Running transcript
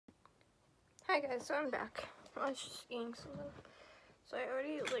Hi guys, so I'm back. I was just eating something. So I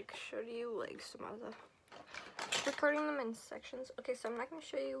already showed you some of the recording them in sections. Okay, so I'm not gonna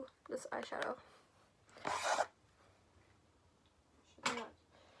show you this eyeshadow.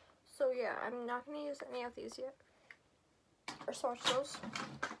 So yeah, I'm not gonna use any of these yet. Or swatch those.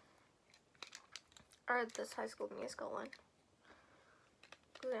 Or this High School Musical one.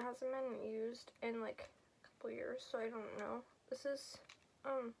 Because it hasn't been used in like a couple years, so I don't know. This is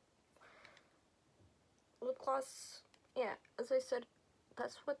lip gloss. Yeah, as I said,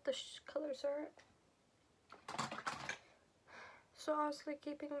 that's what the colors are. So I was like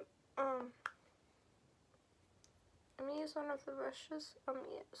keeping I'm gonna use one of the brushes.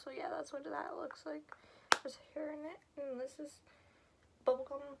 Yeah, so yeah, that's what that looks like. There's hair in it, and this is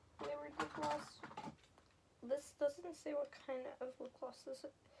bubblegum flavored lip gloss. This doesn't say what kind of lip gloss this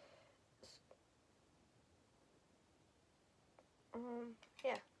is.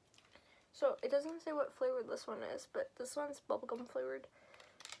 Yeah. So it doesn't say what flavor this one is, but this one's bubblegum flavored.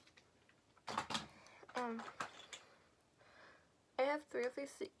 I have 3 of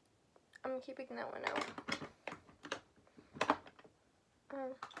these. I'm keeping that one out.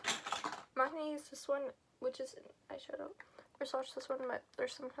 I'm not gonna use this one, which is an eyeshadow, or swatch this one, but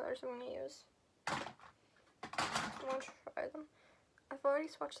there's some colors I'm gonna use. I want to try them. I've already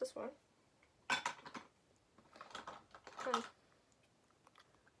swatched this one.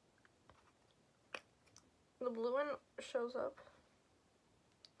 The blue one shows up.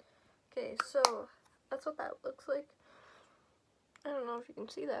 Okay, so that's what that looks like. I don't know if you can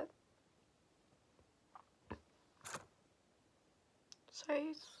see that.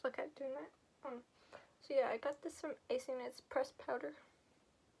 Sorry, just look at doing that. So yeah, I got this from Acing. It's pressed powder.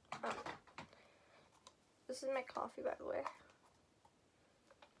 This is my coffee, by the way.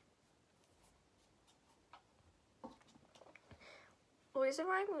 The reason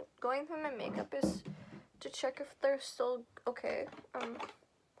why I'm going through my makeup is to check if they're still okay.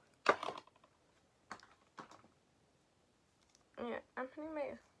 Yeah, I'm putting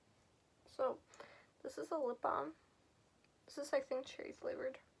my. So this is a lip balm. This is, I think, cherry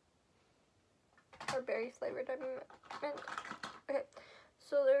flavored. Or berry flavored, I meant. Okay,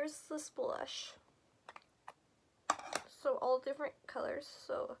 so there's this blush. So all different colors.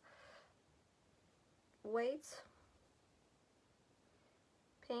 So white,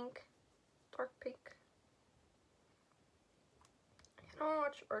 pink, dark pink. I don't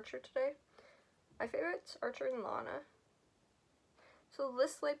watch Archer today. My favorite's Archer and Lana. So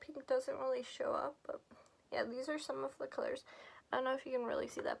this light pink doesn't really show up, but yeah, these are some of the colors. I don't know if you can really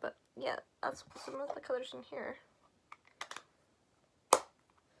see that, but yeah, that's some of the colors in here.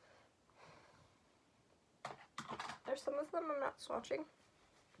 There's some of them I'm not swatching.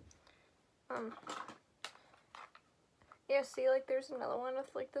 Yeah, see, like there's another one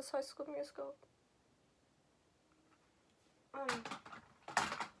with like this High School Musical.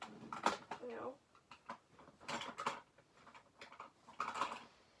 You know.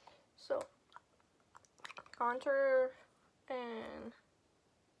 So contour and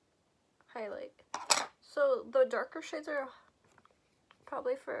highlight. So the darker shades are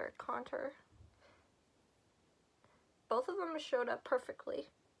probably for contour. Both of them showed up perfectly.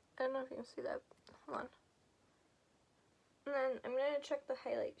 I don't know if you can see that. Hold on. And then I'm going to check the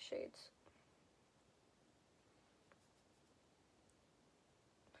highlight shades.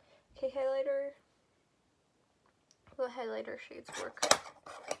 Okay, highlighter. The highlighter shades work.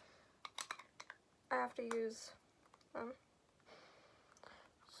 I have to use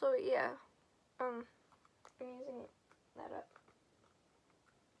so yeah, I'm using that up.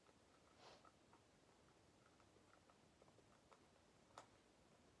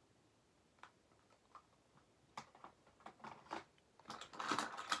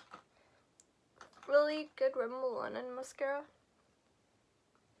 Really good Rimmel London mascara.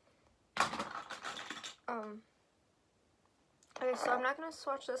 Okay, so I'm not gonna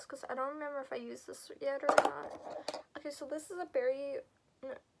swatch this because I don't remember if I used this yet or not. Okay, so this is a berry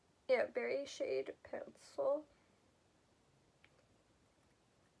shade pencil.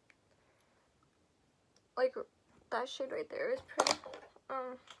 Like that shade right there is pretty.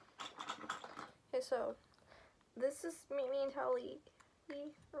 Okay, so this is Meet Me in Tally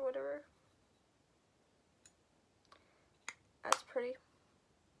or whatever. That's pretty.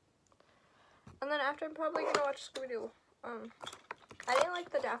 And then after, I'm probably gonna watch Scooby-Doo. I didn't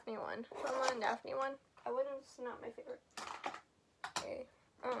like the Daphne one. The Daphne one. It's not my favorite. Okay.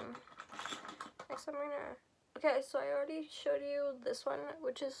 Next I'm gonna. Okay, so I already showed you this one,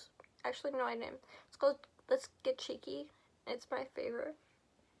 which is actually no, I didn't. It's called Let's Get Cheeky. It's my favorite.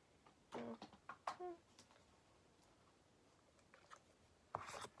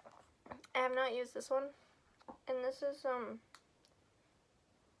 have not used this one, and this is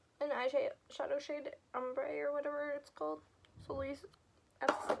an eyeshadow shade ombre or whatever it's called. So we'll use as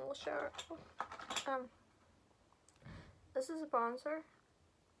a single shadow. This is a bronzer.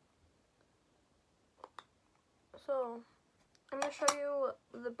 So I'm gonna show you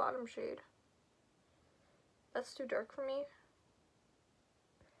the bottom shade. That's too dark for me.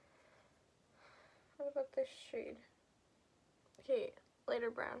 What about this shade? Okay,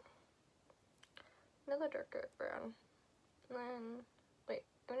 lighter brown. Another darker brown. And then, wait,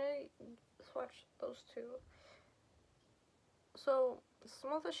 I'm gonna swatch those two. So,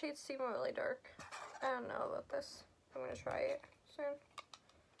 some of the shades seem really dark. I don't know about this. I'm gonna try it soon.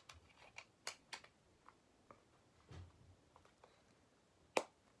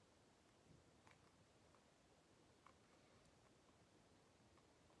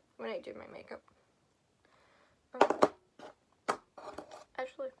 When I do my makeup.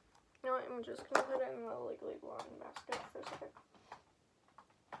 Actually, you know what, I'm just gonna put it in the Legally Blonde basket for a second.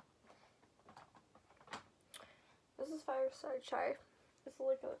 This is Fireside Chai. It's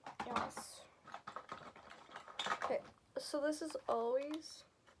like a, yes. Okay, so this is always,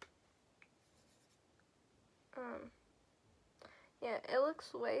 yeah, it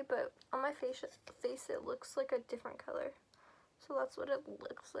looks way, but on my face it looks like a different color. So that's what it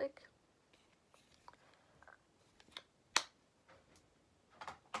looks like.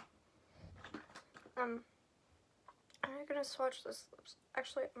 I'm gonna swatch this lips.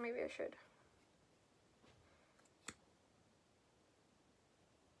 Actually, maybe I should.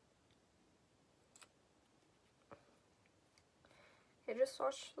 Okay, just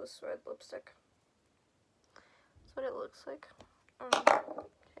swatch this red lipstick. That's what it looks like. Okay.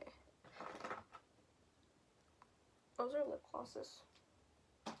 Those are lip glosses.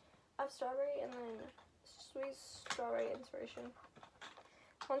 I have strawberry and then sweet strawberry inspiration.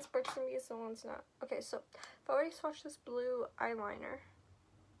 One's Brooks and Bees and one's not. Okay, so I've already swatched this blue eyeliner,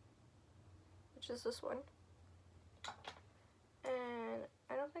 which is this one. And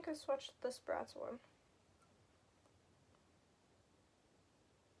I don't think I swatched this Bratz one.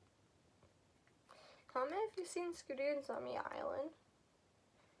 Comment if you've seen Scooty and Zombie Island.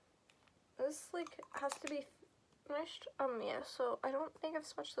 This like has to be finished. Yeah, so I don't think I've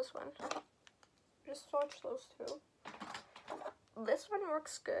swatched this one. Just swatch those two. This one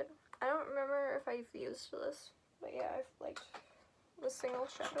works good. I don't remember if I've used this, but yeah, I've liked the single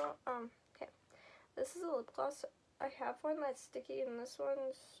shadow. Okay. This is a lip gloss. I have one that's sticky and this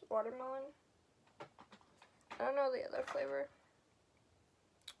one's watermelon. I don't know the other flavor.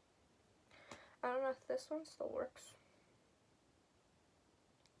 I don't know if this one still works.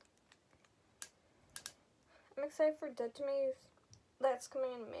 I'm excited for Dead to Me. That's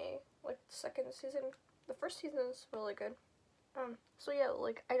coming in May, like the second season. The first season is really good. So yeah,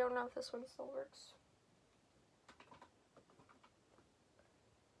 like I don't know if this one still works.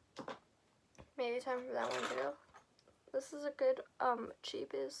 Maybe time for that one to go. This is a good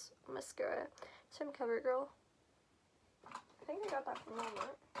cheapest mascara. It's from CoverGirl. I think I got that from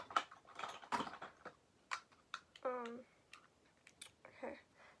Walmart. Okay.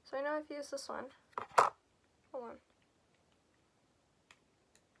 So I know I've used this one. Hold on.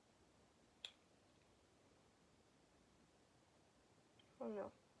 Oh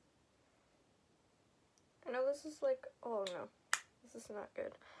no. I know this is like, oh no. This is not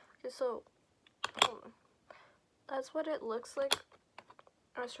good. Okay, so, hold on. That's what it looks like.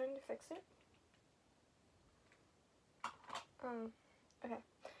 I was trying to fix it. Okay.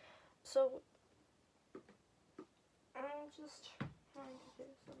 So, I'm just trying to do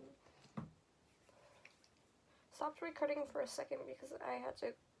something. Stopped recording for a second because I had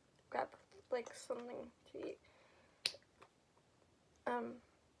to grab, like, something to eat.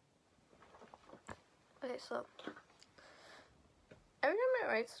 Okay, so every time I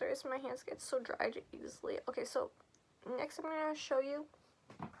write stories, my hands get so dry easily. Okay, so next I'm gonna show you.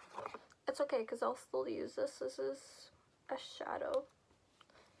 It's okay because I'll still use this. This is a shadow.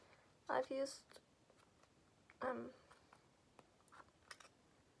 I've used so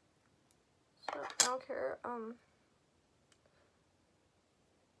I don't care.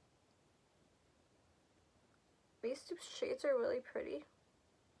 These two shades are really pretty.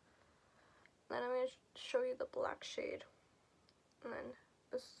 Then I'm going to show you the black shade. And then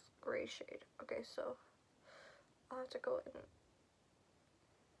this gray shade. Okay, so I'll have to go in.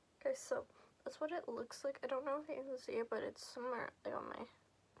 Okay, so that's what it looks like. I don't know if you can see it, but it's somewhere like on my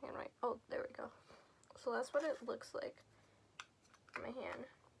hand, right? Oh, there we go. So that's what it looks like on my hand.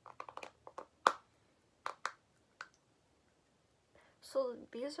 So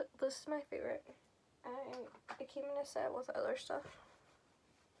this is my favorite. It came in a set with other stuff.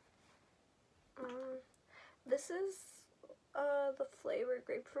 This is the flavor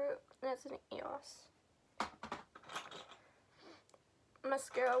grapefruit, and it's an EOS.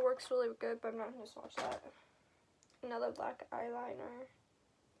 Mascara works really good, but I'm not going to swatch that. Another black eyeliner.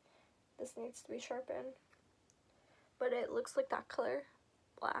 This needs to be sharpened, but it looks like that color,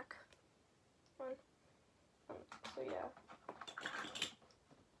 black one. So yeah.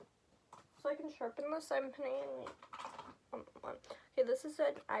 So I can sharpen this. I'm putting in one. Okay, this is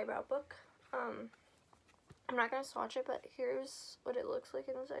an eyebrow book. I'm not gonna swatch it, but here's what it looks like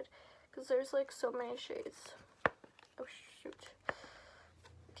inside, because there's like so many shades. Oh shoot.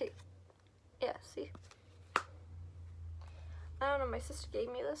 Okay. Yeah. See. I don't know. My sister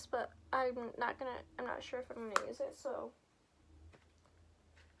gave me this, but I'm not sure if I'm gonna use it. So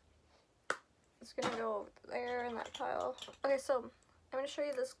it's gonna go over there in that pile. Okay, so I'm gonna show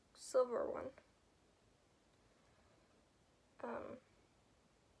you this silver one.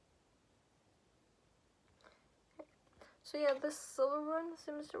 So yeah, this silver one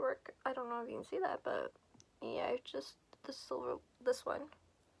seems to work. I don't know if you can see that, but yeah, it's just the silver, this one.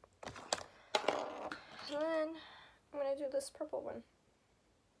 And then I'm gonna do this purple one.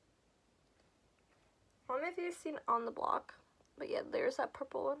 I don't know if you've seen On the Block, but yeah, there's that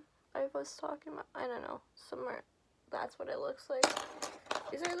purple one I was talking about. I don't know, somewhere. That's what it looks like.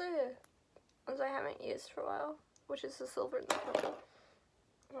 These are the ones I haven't used for a while, which is the silver and the purple.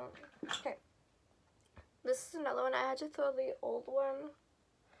 Okay. This is another one. I had to throw the old one.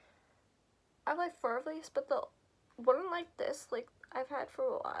 I have like 4 of these, but the one like this, like I've had for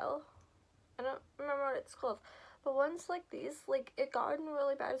a while. I don't remember what it's called. But ones like these, like it gotten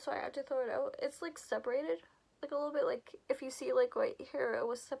really bad, so I had to throw it out. It's like separated, like a little bit. Like if you see like right here, it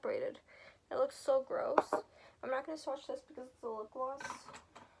was separated. It looks so gross. I'm not gonna swatch this because it's a lip gloss.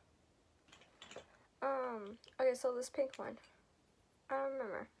 Okay, so this pink one, I don't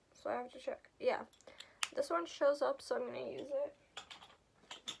remember, so I have to check. Yeah. This one shows up, so I'm going to use it.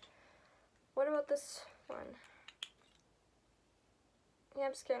 What about this one? Yeah,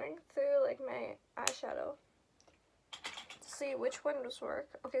 I'm scanning through like my eyeshadow to see which one does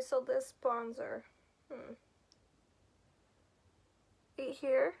work. Okay, so this bronzer. Right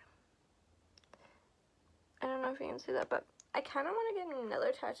here. I don't know if you can see that, but I kind of want to get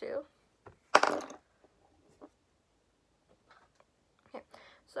another tattoo. Okay,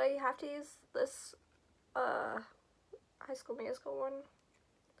 so you have to use this High School Musical one.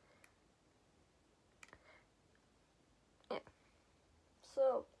 Yeah.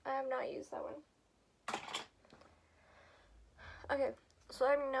 So I have not used that one. Okay, so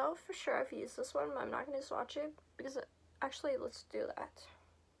I know for sure I've used this one, but I'm not going to swatch it because actually let's do that.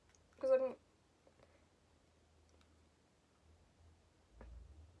 Because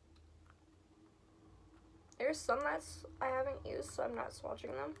there's some that I haven't used, so I'm not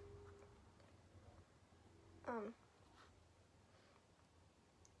swatching them.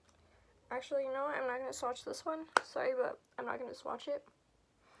 Actually, you know what? I'm not going to swatch this one. Sorry, but I'm not going to swatch it.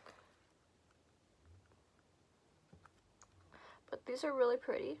 But these are really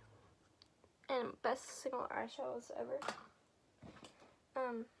pretty. And best single eyeshadows ever.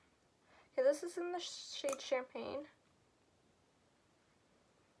 Okay, this is in the shade Champagne.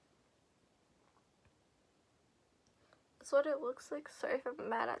 That's what it looks like. Sorry if I'm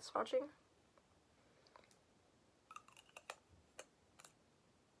mad at swatching.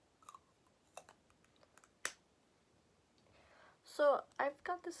 So I've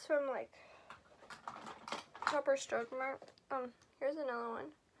got this from like Topper Stroke Mart. Here's another one.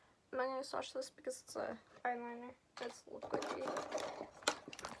 I'm not gonna swatch this because it's a eyeliner. It's liquidy.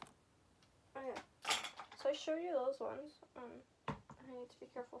 Okay. So I showed you those ones. I need to be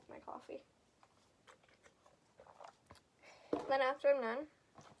careful with my coffee. Then after I'm done,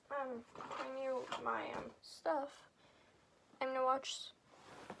 cleaning my stuff, I'm gonna watch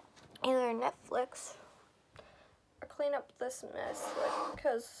either Netflix or clean up this mess, like,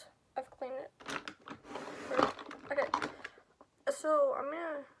 because I've cleaned it. Okay, so I'm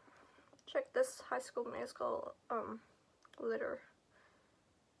gonna check this High School Musical glitter.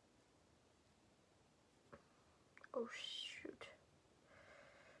 Oh shoot.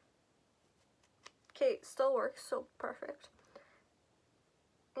 Okay, still works, so perfect.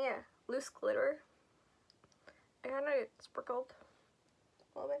 Yeah, loose glitter. I kind of sprinkled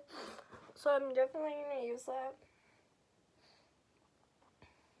a little bit. So I'm definitely going to use that.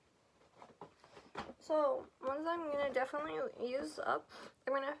 So once I'm going to definitely use up,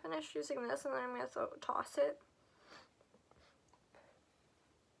 I'm going to finish using this and then I'm going to toss it.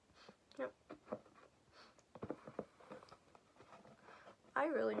 Yep. I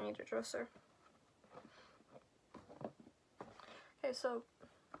really need a dresser. Okay, so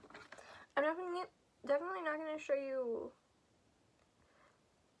I'm definitely definitely not going to show you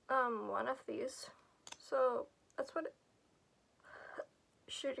one of these. So that's what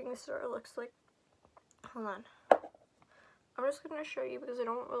shooting star looks like. Hold on. I'm just going to show you because I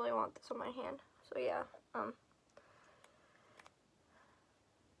don't really want this on my hand. So yeah,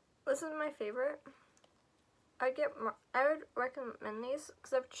 this is my favorite. I would recommend these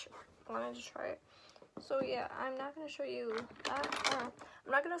because I've wanted to try it. So yeah, I'm not going to show you that.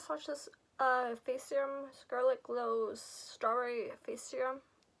 I'm not going to swatch this face serum, Scarlet Glow Strawberry Face Serum.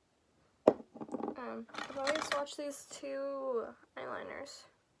 I've always swatched these two eyeliners.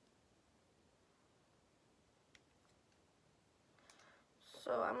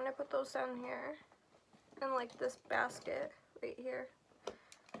 So I'm going to put those down here in like this basket right here.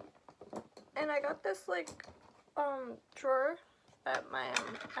 And I got this like drawer that my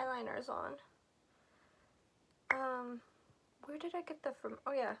eyeliner's on. Where did I get that from?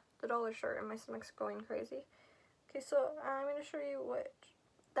 Oh yeah, the dollar store, and my stomach's going crazy. Okay, so I'm going to show you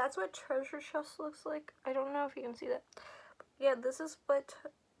that's what treasure chest looks like. I don't know if you can see that. But yeah, this is what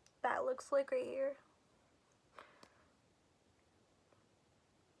that looks like right here.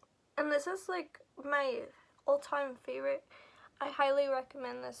 And this is like my all-time favorite. I highly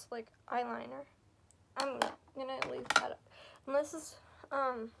recommend this like eyeliner. I'm gonna leave that up. And this is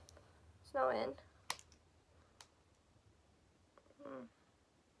Snow In.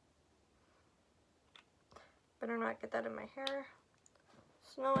 Better not get that in my hair.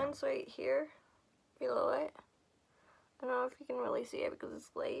 Snow In's right here, below it. I don't know if you can really see it because it's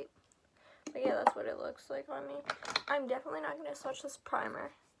late. But yeah, that's what it looks like on me. I'm definitely not gonna swatch this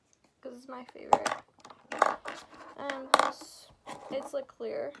primer because it's my favorite. And plus, it's like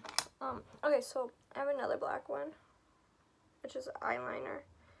clear. Okay, so I have another black one, which is eyeliner.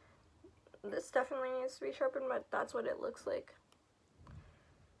 This definitely needs to be sharpened, but that's what it looks like.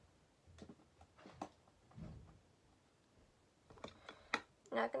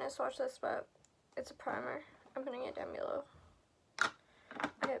 Not gonna swatch this, but it's a primer. I'm putting it down below.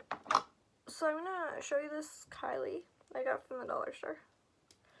 Okay, so I'm gonna show you this Kylie I got from the dollar store.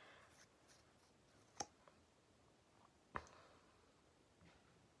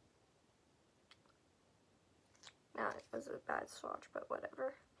 Now, it was a bad swatch, but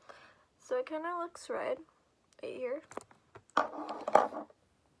whatever. So it kind of looks red right here.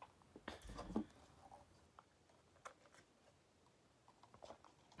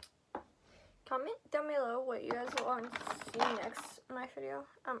 Comment down below what you guys want to see next in my video.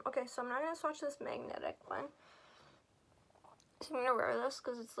 Okay, so I'm not going to swatch this magnetic one. So I'm going to wear this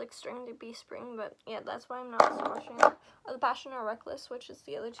because it's like starting to be spring, but yeah, that's why I'm not swatching it. Or the Passion or Reckless, which is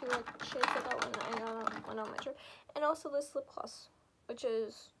the other two like shades I got when I went on my trip. And also this lip gloss, which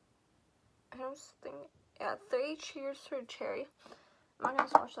is, I don't think, yeah, 3 Cheers for Cherry. I'm not going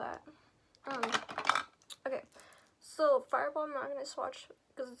to swatch that. Okay, so Fireball I'm not going to swatch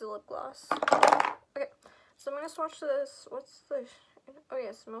because it's a lip gloss. Okay, so I'm going to swatch this, what's the, oh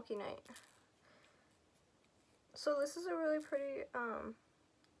yeah, Smoky Night. So this is a really pretty,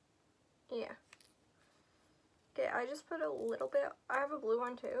 yeah. Okay, I just put a little bit, I have a blue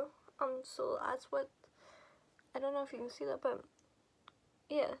one too, so that's what, I don't know if you can see that, but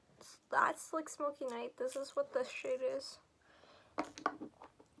yeah, that's like Smoky Night. This is what this shade is.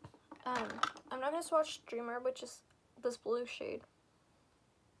 I'm not going to swatch Dreamer, which is this blue shade.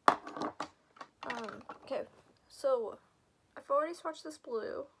 Okay, so I've already swatched this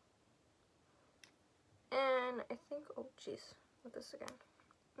blue. And I think, oh jeez, with this again.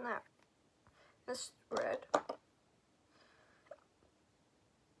 Nah, this red.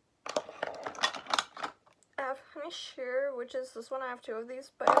 I have Honey Sheer, which is this one. I have 2 of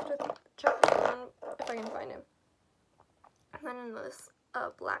these, but I have to check this one if I can find him. And then in this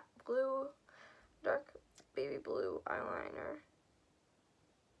black blue, dark baby blue eyeliner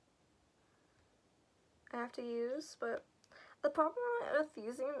I have to use, but the problem with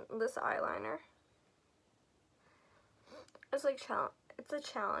using this eyeliner is like it's a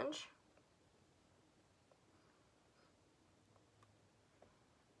challenge.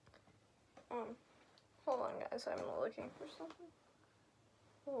 Hold on guys, I'm looking for something.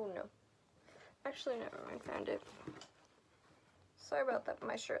 Oh no. Actually, never mind, found it. Sorry about that,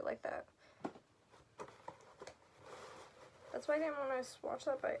 my shirt like that. That's why I didn't want to swatch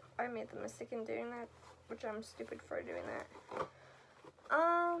that, but I made the mistake in doing that, which I'm stupid for doing that.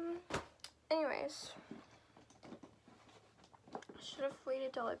 Anyways. I should have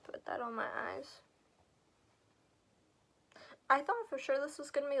waited till I put that on my eyes. I thought for sure this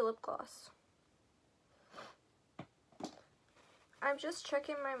was going to be lip gloss. I'm just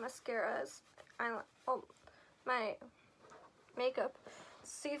checking my mascaras, my makeup.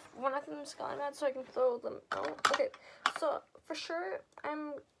 see if one of them's gone bad so I can throw them out. Okay, so for sure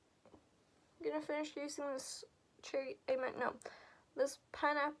I'm gonna finish using this cherry, this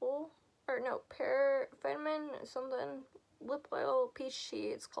pineapple, or no, pear vitamin something, lip oil peach tea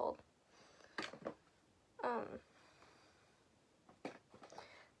it's called.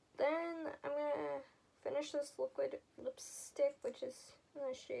 Then I'm gonna finish this liquid lipstick, which is in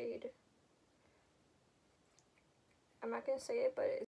the shade, I'm not gonna say it, but